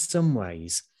issue in some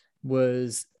ways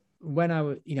was when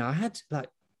I had like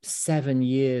 7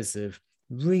 years of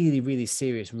really, really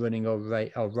serious running or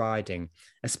riding,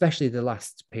 especially the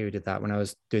last period of that when I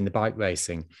was doing the bike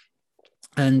racing.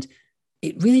 And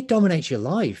it really dominates your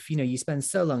life. You spend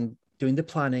so long doing the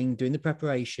planning, doing the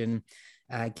preparation,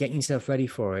 getting yourself ready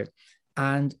for it.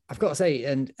 And I've got to say,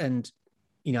 and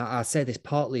I say this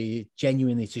partly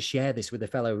genuinely to share this with a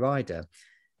fellow rider.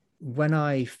 When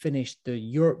I finished the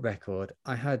Europe record,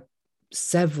 I had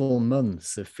several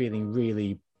months of feeling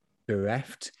really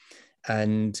bereft.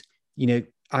 And,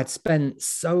 I'd spent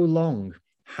so long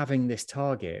having this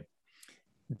target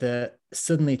that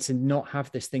suddenly to not have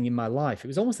this thing in my life, it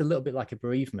was almost a little bit like a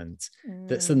bereavement,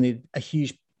 that suddenly a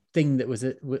huge thing that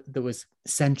was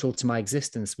central to my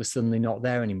existence was suddenly not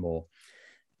there anymore.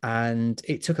 And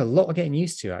it took a lot of getting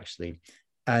used to, actually.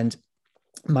 And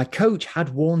my coach had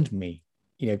warned me,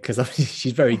 because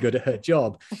she's very good at her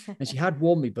job, and she had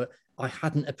warned me, but I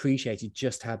hadn't appreciated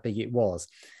just how big it was.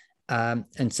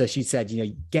 And so she said,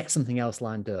 get something else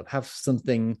lined up, have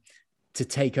something to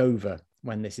take over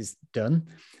when this is done.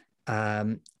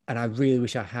 And I really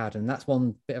wish I had. And that's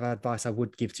one bit of advice I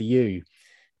would give to you,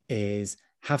 is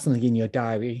have something in your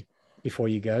diary before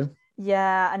you go.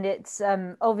 Yeah, and it's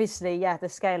obviously, the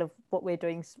scale of what we're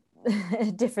doing is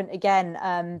different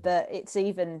again, but it's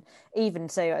even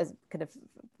so, as kind of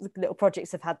little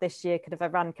projects I've had this year, kind of I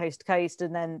ran Coast to Coast,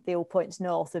 and then the All Points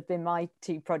North have been my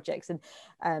two projects,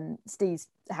 and Steve's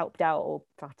helped out or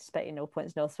participated in All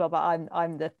Points North as well, but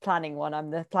I'm the planning one.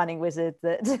 I'm the planning wizard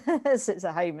that sits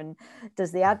at home and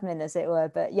does the admin, as it were.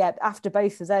 But yeah, after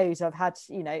both of those, I've had,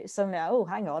 suddenly, oh,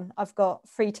 hang on, I've got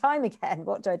free time again.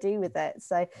 What do I do with it?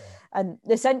 So, and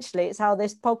essentially it's how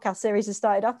this podcast series has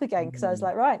started up again, because I was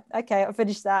like, right, okay, I'll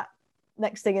finish that,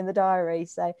 next thing in the diary.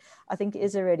 So I think it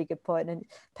is a really good point. And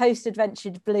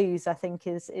post-adventure blues, I think,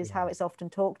 is how it's often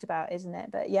talked about, isn't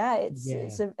it? But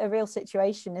it's a real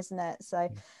situation, isn't it? So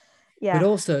but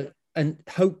also, and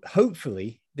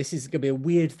hopefully this is going to be a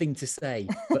weird thing to say,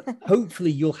 but hopefully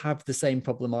you'll have the same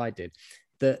problem I did,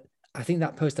 that I think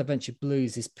that post-adventure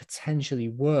blues is potentially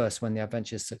worse when the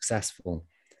adventure is successful.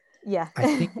 I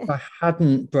think if I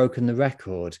hadn't broken the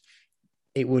record,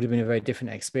 it would have been a very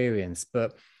different experience.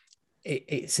 But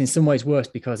it's in some ways worse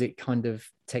because it kind of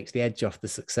takes the edge off the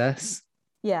success.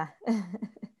 Yeah,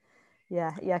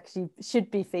 because you should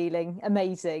be feeling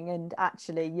amazing, and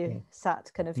actually you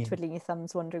sat kind of twiddling your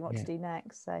thumbs, wondering what to do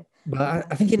next. So, but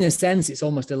I think in a sense, it's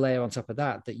almost a layer on top of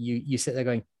that you sit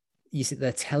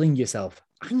there telling yourself,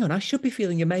 hang on, I should be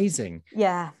feeling amazing.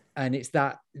 Yeah. And it's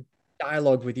that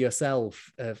dialogue with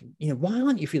yourself of, why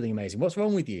aren't you feeling amazing? What's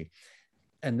wrong with you?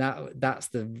 And that's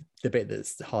the bit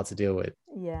that's hard to deal with.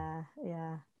 Yeah.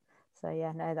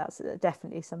 So that's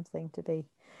definitely something to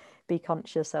be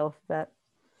conscious of. But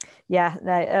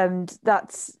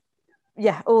that's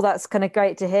all that's kind of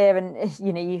great to hear. And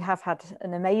you have had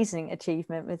an amazing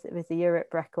achievement with the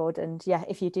Europe record. And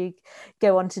if you do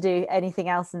go on to do anything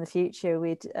else in the future,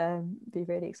 we'd be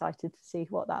really excited to see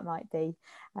what that might be,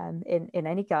 in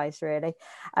any guise, really.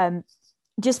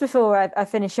 Just before I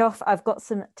finish off, I've got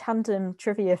some tandem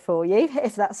trivia for you,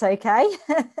 if that's okay.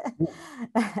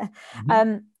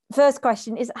 First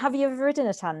question is, have you ever ridden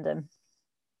a tandem?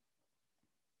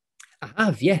 I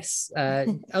have, yes.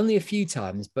 Only a few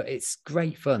times, but it's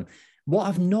great fun. What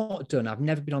I've not done, I've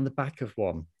never been on the back of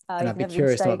one. And I'd be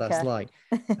curious what that's like.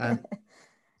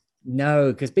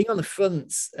 No, because being on the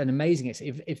front's an amazing.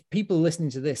 If people listening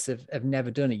to this have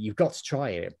never done it, you've got to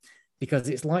try it, because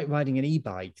it's like riding an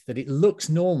e-bike, that it looks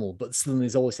normal, but suddenly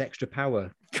there's all this extra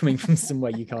power coming from somewhere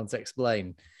you can't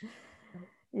explain.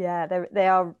 Yeah, they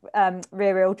are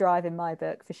rear-wheel drive in my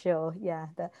book, for sure.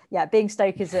 Being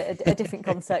Stoke is a different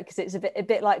concept, because it's a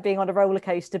bit like being on a roller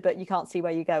coaster, but you can't see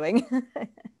where you're going.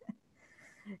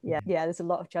 There's a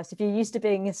lot of trust. If you're used to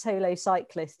being a solo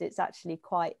cyclist, it's actually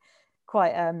quite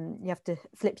you have to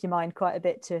flip your mind quite a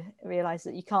bit to realize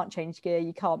that you can't change gear,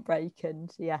 you can't brake,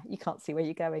 and you can't see where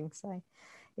you're going. So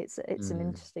it's an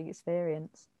interesting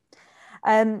experience.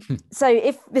 So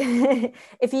if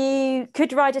if you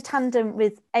could ride a tandem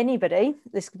with anybody,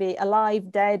 this could be alive,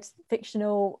 dead,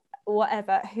 fictional,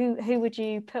 whatever, who would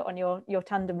you put on your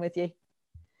tandem with you?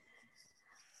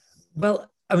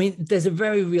 Well, I mean, there's a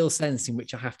very real sense in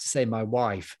which I have to say my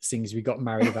wife, seeing as we got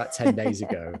married about 10 days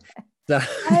ago. So,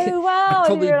 oh wow, I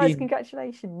didn't realise.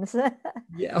 Congratulations.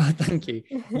 Thank you.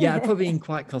 I'd probably be in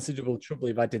quite considerable trouble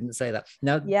if I didn't say that.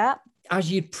 Now, as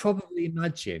you'd probably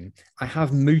imagine, I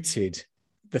have mooted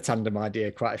the tandem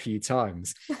idea quite a few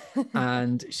times,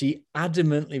 and she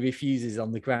adamantly refuses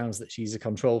on the grounds that she's a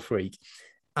control freak.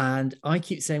 And I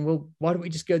keep saying, well, why don't we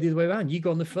just go the other way around? You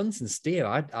go on the front and steer.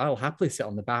 I'll happily sit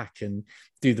on the back and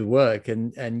do the work.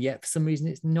 And yet, for some reason,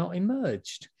 it's not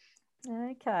emerged.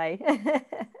 Okay.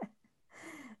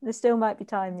 There still might be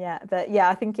time yet, but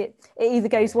I think it either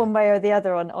goes one way or the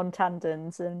other on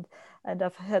tandems, and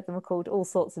I've heard them called all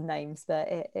sorts of names, but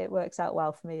it works out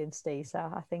well for me and Steve. So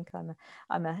I think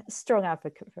I'm a strong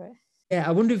advocate for it. Yeah,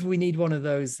 I wonder if we need one of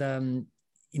those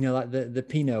like the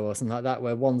Pinot or something like that,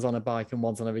 where one's on a bike and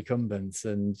one's on a recumbent,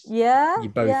 and Yeah,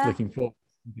 you're both yeah. looking for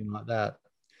something like that.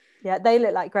 Yeah, they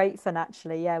look like great fun,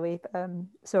 actually. Yeah, we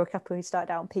saw a couple who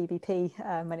started out on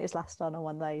PVP when it was last on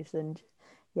one of those. And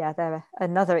yeah, they're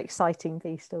another exciting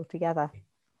beast altogether.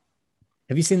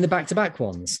 Have you seen the back-to-back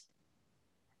ones?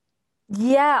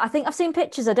 Yeah, I think I've seen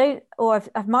pictures. I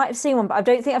might have seen one, but I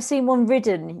don't think I've seen one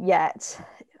ridden yet.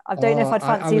 I don't know if I'd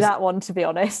fancy that one, to be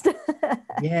honest.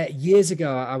 Yeah, years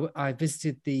ago, I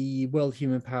visited the World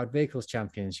Human Powered Vehicles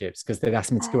Championships because they'd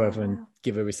asked me to go over and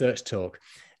give a research talk.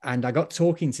 And I got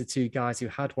talking to two guys who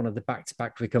had one of the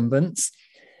back-to-back recumbents.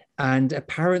 And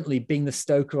apparently being the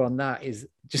stoker on that is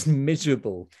just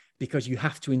miserable because you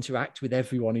have to interact with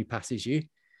everyone who passes you.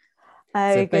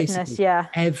 Oh, so goodness, yeah.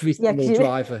 Every single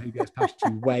driver who goes past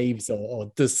you waves or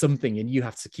does something, and you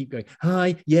have to keep going,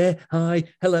 hi, yeah, hi,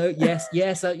 hello, yes,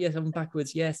 yes, yes, I'm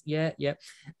backwards, yes, yeah, yeah.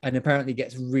 And apparently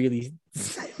gets really,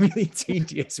 really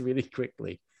tedious really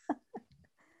quickly.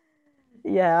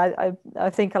 Yeah, I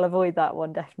think I'll avoid that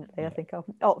one, definitely. Yeah. I think I'll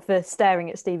opt for staring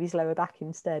at Stevie's lower back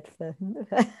instead for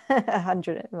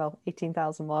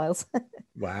 18,000 miles.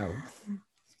 Wow.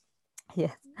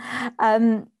 Yeah.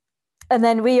 And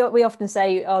then we often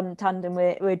say on Tandem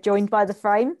we're joined by the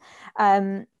frame.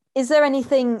 Is there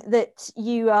anything that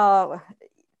you are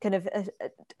kind of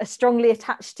strongly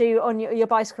attached to on your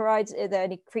bicycle rides? Are there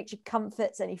any creature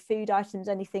comforts, any food items,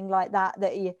 anything like that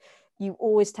you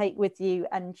always take with you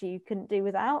and you couldn't do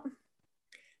without?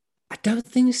 I don't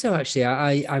think so, actually.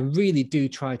 I really do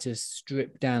try to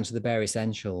strip down to the bare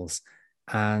essentials.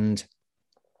 And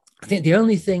I think the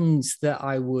only things that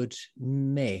I would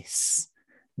miss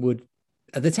would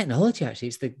the technology, actually.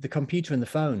 It's the computer and the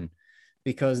phone,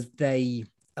 because they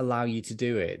allow you to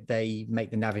do it. They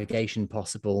make the navigation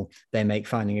possible. They make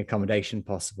finding accommodation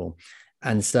possible.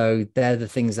 And so they're the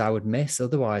things I would miss.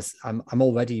 Otherwise, I'm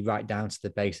already right down to the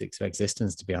basics of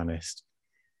existence, to be honest.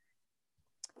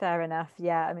 Fair enough.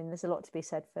 Yeah, I mean, there's a lot to be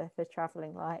said for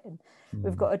traveling, right? And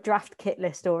we've got a draft kit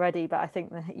list already, but I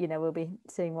think that, we'll be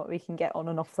seeing what we can get on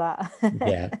and off that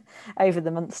over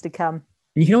the months to come.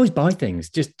 You can always buy things.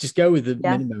 Just go with the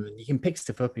minimum, and you can pick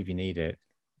stuff up if you need it.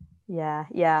 Yeah,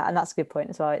 and that's a good point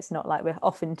as well. It's not like we're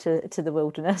off into the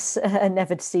wilderness and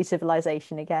never to see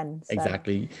civilization again. So,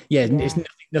 exactly. Yeah, it's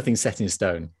nothing set in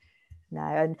stone. No,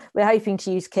 and we're hoping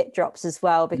to use kit drops as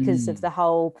well because of the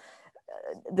whole.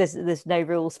 There's no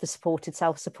rules for supported,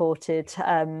 self-supported.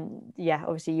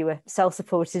 Obviously you were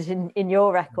self-supported in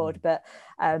your record, but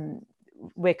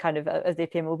we're kind of the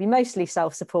opinion we'll be mostly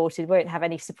self-supported. We won't have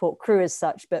any support crew as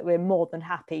such, but we're more than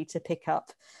happy to pick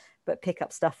up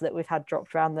stuff that we've had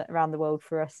dropped around the world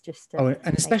for us. Just to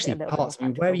and especially parts. I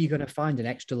mean, where are you going to find an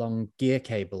extra long gear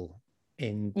cable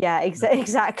in? Yeah,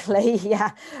 exactly.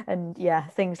 Yeah, and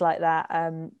things like that.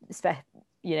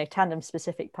 Tandem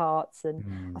specific parts,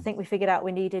 and I think we figured out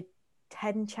we needed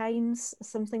 10 chains,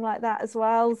 something like that as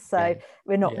well. So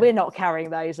we're not carrying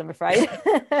those, I'm afraid.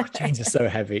 Chains are so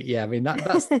heavy. Yeah, I mean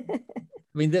that's. I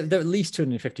mean, they're at least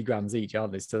 250 grams each,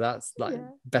 aren't they? So that's like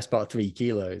best part of 3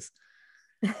 kilos.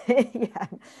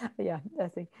 Yeah, I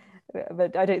think,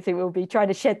 but I don't think we'll be trying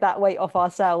to shed that weight off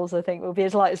ourselves. I think we'll be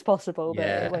as light as possible, but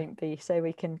it won't be, so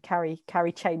we can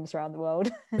carry chains around the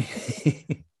world.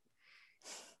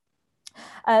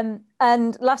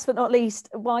 And last but not least,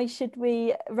 why should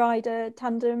we ride a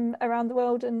tandem around the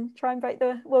world and try and break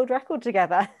the world record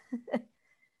together?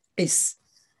 It's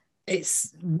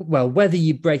well, whether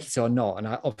you break it or not, and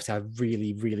obviously I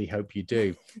really, really hope you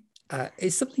do.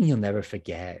 It's something you'll never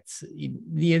forget.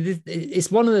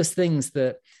 It's one of those things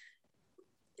that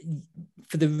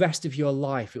for the rest of your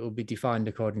life, it will be defined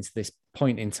according to this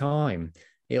point in time.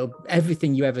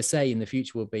 Everything you ever say in the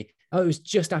future will be, oh, it was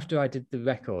just after I did the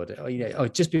record, or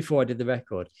just before I did the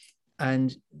record.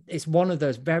 And it's one of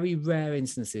those very rare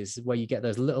instances where you get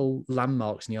those little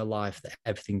landmarks in your life that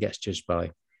everything gets judged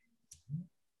by.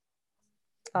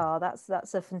 Oh, that's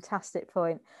a fantastic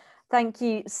point. Thank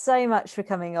you so much for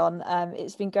coming on.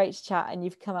 It's been great to chat, and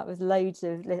you've come up with loads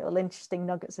of little interesting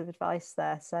nuggets of advice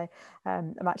there. So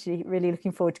I'm actually really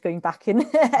looking forward to going back and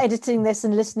editing this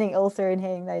and listening all through and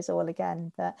hearing those all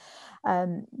again. But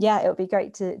it'll be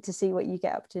great to see what you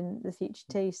get up to in the future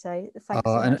too. So thanks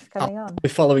so much for coming on. We're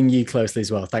following you closely as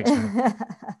well. Thanks.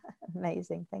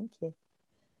 Amazing. Thank you.